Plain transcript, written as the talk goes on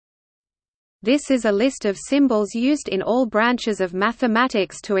This is a list of symbols used in all branches of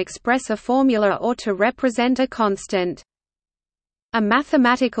mathematics to express a formula or to represent a constant. A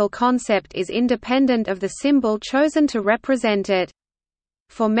mathematical concept is independent of the symbol chosen to represent it.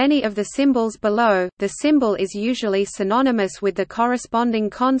 For many of the symbols below, the symbol is usually synonymous with the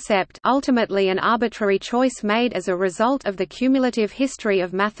corresponding concept, ultimately an arbitrary choice made as a result of the cumulative history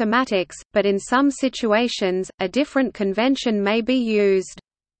of mathematics, but in some situations, a different convention may be used.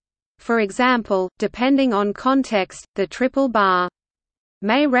 For example, depending on context, the triple bar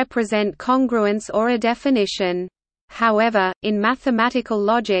may represent congruence or a definition. However, in mathematical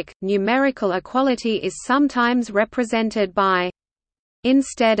logic, numerical equality is sometimes represented by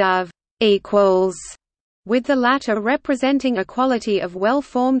instead of equals, with the latter representing equality of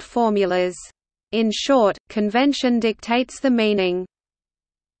well-formed formulas. In short, convention dictates the meaning.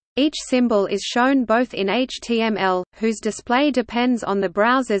 Each symbol is shown both in HTML, whose display depends on the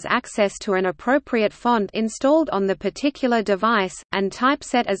browser's access to an appropriate font installed on the particular device, and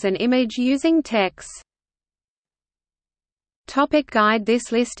typeset as an image using TeX. Topic guide.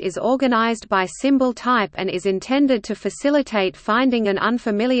 This list is organized by symbol type and is intended to facilitate finding an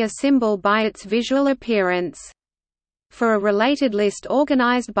unfamiliar symbol by its visual appearance. For a related list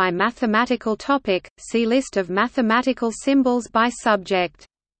organized by mathematical topic, see List of mathematical symbols by subject.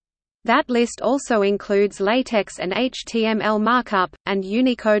 That list also includes LaTeX and HTML markup, and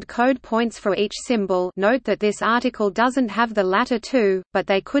Unicode code points for each symbol. Note that this article doesn't have the latter two, but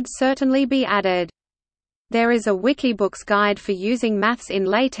they could certainly be added. There is a Wikibooks guide for using maths in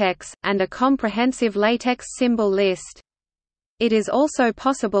LaTeX, and a comprehensive LaTeX symbol list. It is also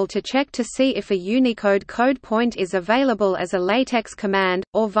possible to check to see if a Unicode code point is available as a LaTeX command,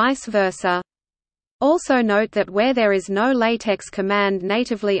 or vice versa. Also note that where there is no LaTeX command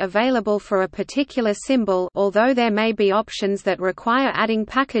natively available for a particular symbol, although there may be options that require adding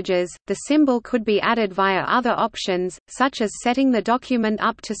packages, the symbol could be added via other options, such as setting the document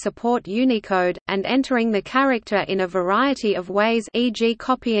up to support Unicode, and entering the character in a variety of ways, e.g.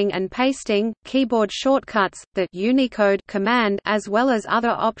 copying and pasting, keyboard shortcuts, the Unicode command, as well as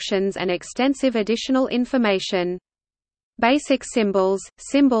other options and extensive additional information. Basic symbols –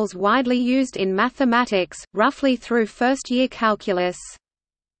 symbols widely used in mathematics, roughly through first-year calculus.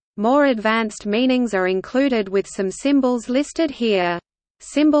 More advanced meanings are included with some symbols listed here.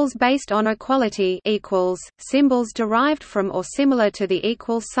 Symbols based on equality equals, symbols derived from or similar to the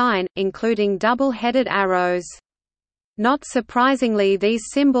equal sign, including double-headed arrows. Not surprisingly, these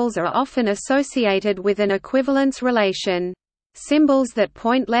symbols are often associated with an equivalence relation. Symbols that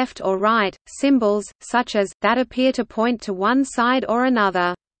point left or right, symbols, such as, that appear to point to one side or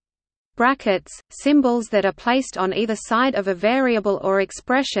another. Brackets, symbols that are placed on either side of a variable or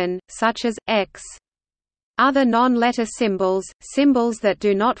expression, such as, x. Other non-letter symbols, symbols that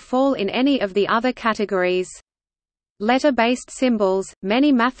do not fall in any of the other categories. Letter-based symbols,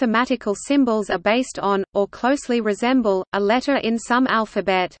 many mathematical symbols are based on, or closely resemble, a letter in some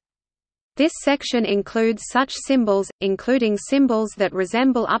alphabet. This section includes such symbols, including symbols that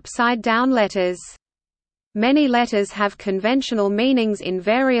resemble upside-down letters. Many letters have conventional meanings in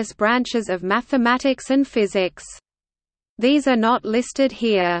various branches of mathematics and physics. These are not listed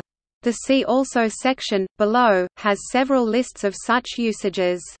here. The See Also section, below, has several lists of such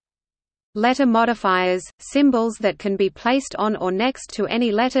usages. Letter modifiers, symbols that can be placed on or next to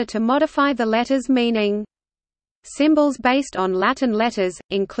any letter to modify the letter's meaning. Symbols based on Latin letters,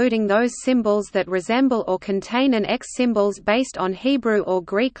 including those symbols that resemble or contain an X. Symbols based on Hebrew or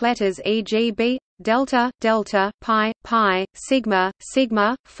Greek letters, e.g. b, delta, delta, pi, pi, sigma,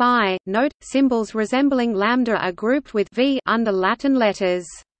 sigma, phi. Note, symbols resembling lambda are grouped with v under Latin letters.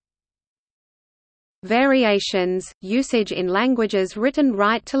 Variations, usage in languages written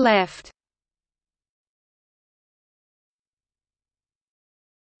right to left.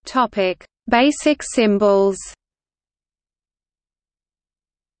 Topic: Basic symbols.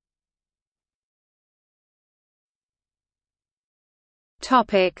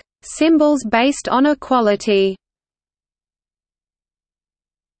 Topic: Symbols based on equality.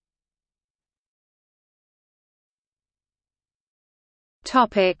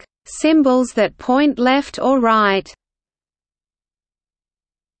 Topic: Symbols that point left or right.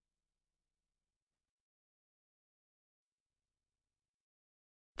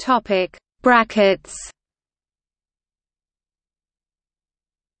 Topic: Brackets.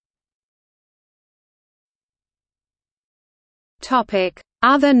 Topic: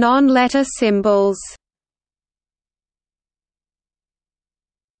 Other non-letter symbols.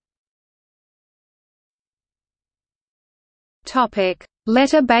 Topic: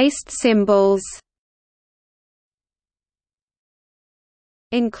 Letter-based symbols.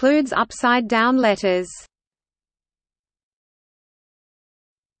 Includes upside-down letters.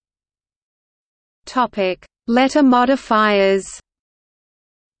 Letter modifiers,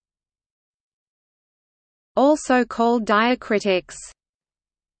 also called diacritics.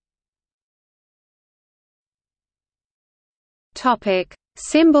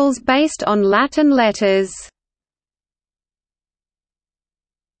 Symbols based on Latin letters.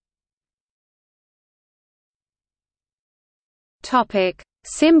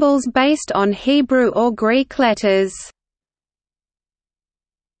 Symbols based on Hebrew or Greek letters.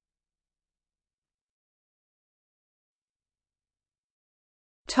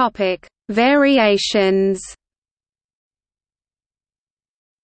 Variations.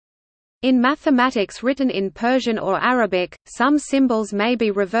 In mathematics written in Persian or Arabic, some symbols may be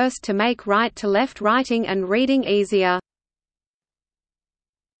reversed to make right-to-left writing and reading easier.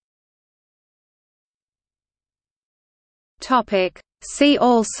 See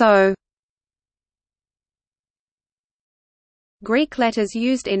also: Greek letters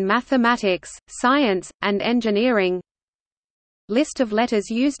used in mathematics, science, and engineering. List of letters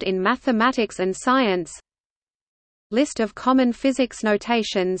used in mathematics and science. List of common physics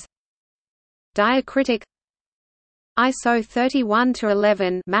notations. Diacritic. ISO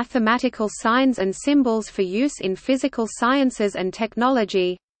 31-11 Mathematical signs and symbols for use in physical sciences and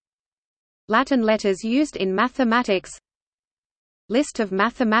technology. Latin letters used in mathematics. List of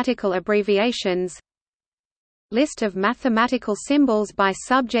mathematical abbreviations. List of mathematical symbols by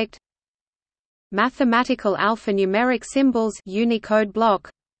subject. Mathematical alphanumeric symbols Unicode block.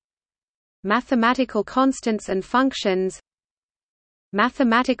 Mathematical constants and functions.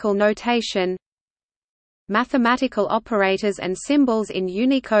 Mathematical notation. Mathematical operators and symbols in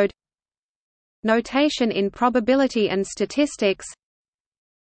Unicode. Notation in probability and statistics.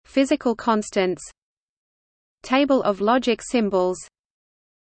 Physical constants. Table of logic symbols.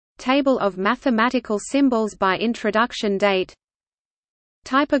 Table of mathematical symbols by introduction date.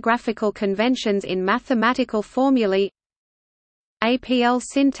 Typographical conventions in mathematical formulae. APL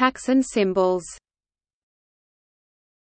syntax and symbols.